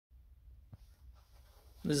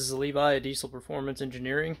This is Levi at Diesel Performance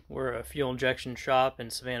Engineering. We're a fuel injection shop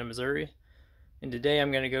in Savannah, Missouri. And today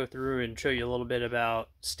I'm going to go through and show you a little bit about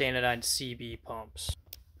Stanadyne CB pumps.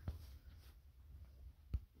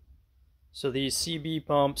 So these CB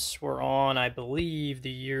pumps were on, I believe,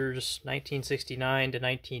 the years 1969 to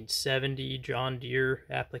 1970 John Deere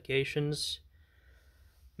applications.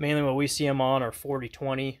 Mainly what we see them on are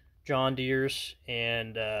 40-20 John Deeres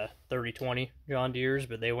and 30-20 John Deeres,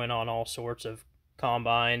 but they went on all sorts of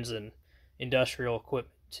combines and industrial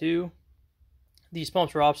equipment too. These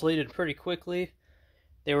pumps were obsoleted pretty quickly.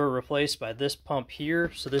 They were replaced by this pump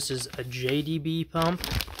here. So this is a JDB pump.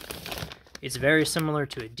 It's very similar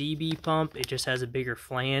to a DB pump. It just has a bigger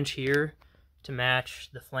flange here to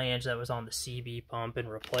match the flange that was on the CB pump and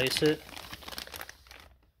replace it.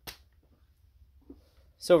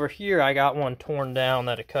 So over here I got one torn down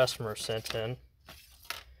that a customer sent in.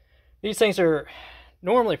 These things are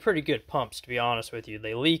normally pretty good pumps, to be honest with you.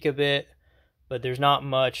 They leak a bit, but there's not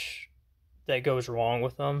much that goes wrong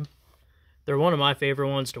with them. They're one of my favorite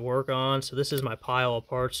ones to work on. So this is my pile of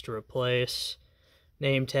parts to replace.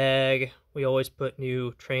 Name tag. We always put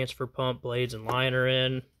new transfer pump blades and liner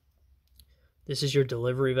in. This is your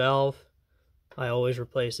delivery valve. I always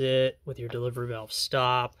replace it with your delivery valve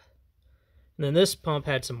stop. And then this pump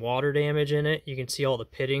had some water damage in it. You can see all the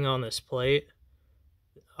pitting on this plate.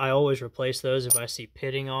 I always replace those if I see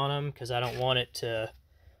pitting on them because I don't want it to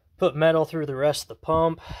put metal through the rest of the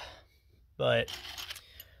pump. But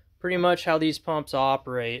pretty much how these pumps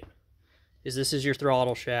operate is this is your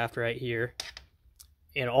throttle shaft right here.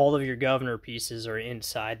 And all of your governor pieces are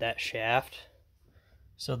inside that shaft.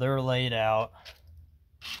 So they're laid out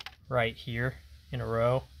right here in a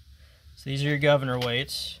row. So these are your governor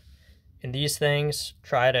weights. And these things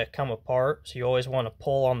try to come apart, so you always want to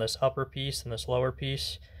pull on this upper piece and this lower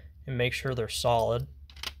piece and make sure they're solid.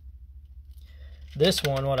 This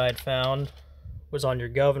one, what I'd found, was on your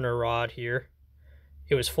governor rod here.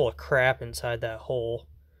 It was full of crap inside that hole,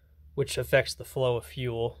 which affects the flow of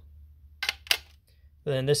fuel.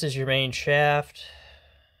 Then this is your main shaft,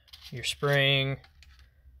 your spring.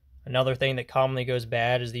 Another thing that commonly goes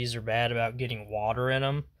bad is these are bad about getting water in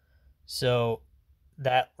them. So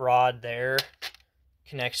that rod there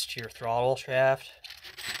connects to your throttle shaft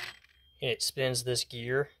and it spins this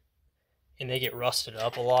gear and they get rusted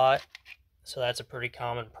up a lot, so that's a pretty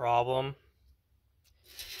common problem.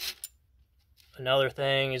 Another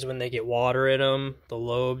thing is when they get water in them, the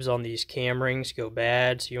lobes on these cam rings go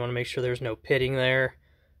bad, so you want to make sure there's no pitting there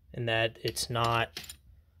and that it's not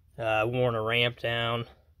worn a ramp down.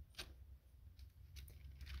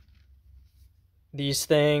 These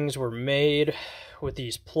things were made with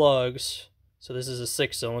these plugs. So this is a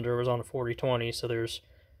 6-cylinder, it was on a 40-20, so there's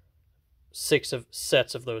 6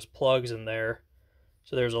 sets of those plugs in there.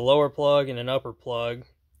 So there's a lower plug and an upper plug,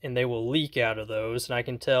 and they will leak out of those, and I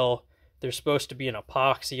can tell there's supposed to be an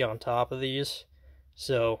epoxy on top of these.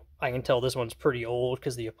 So I can tell this one's pretty old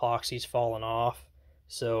because the epoxy's fallen off.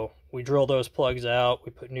 So we drill those plugs out,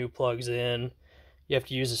 we put new plugs in. You have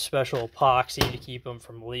to use a special epoxy to keep them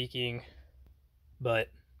from leaking. But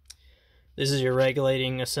this is your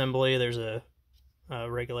regulating assembly. There's a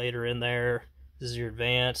regulator in there. This is your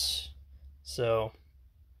advance. So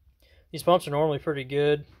these pumps are normally pretty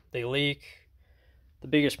good. They leak. The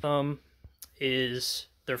biggest problem is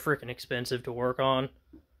they're freaking expensive to work on.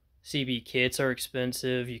 CB kits are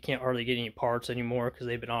expensive. You can't hardly get any parts anymore because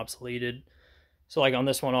they've been obsoleted. So like on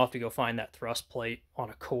this one, I'll have to go find that thrust plate on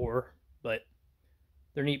a core. But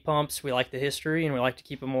they're neat pumps. We like the history and we like to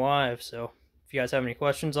keep them alive. So if you guys have any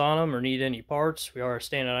questions on them or need any parts, we are a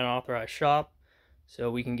Stanadyne authorized shop, so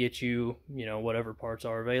we can get you, whatever parts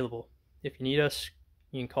are available. If you need us,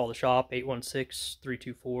 you can call the shop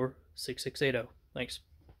 816-324-6680. Thanks.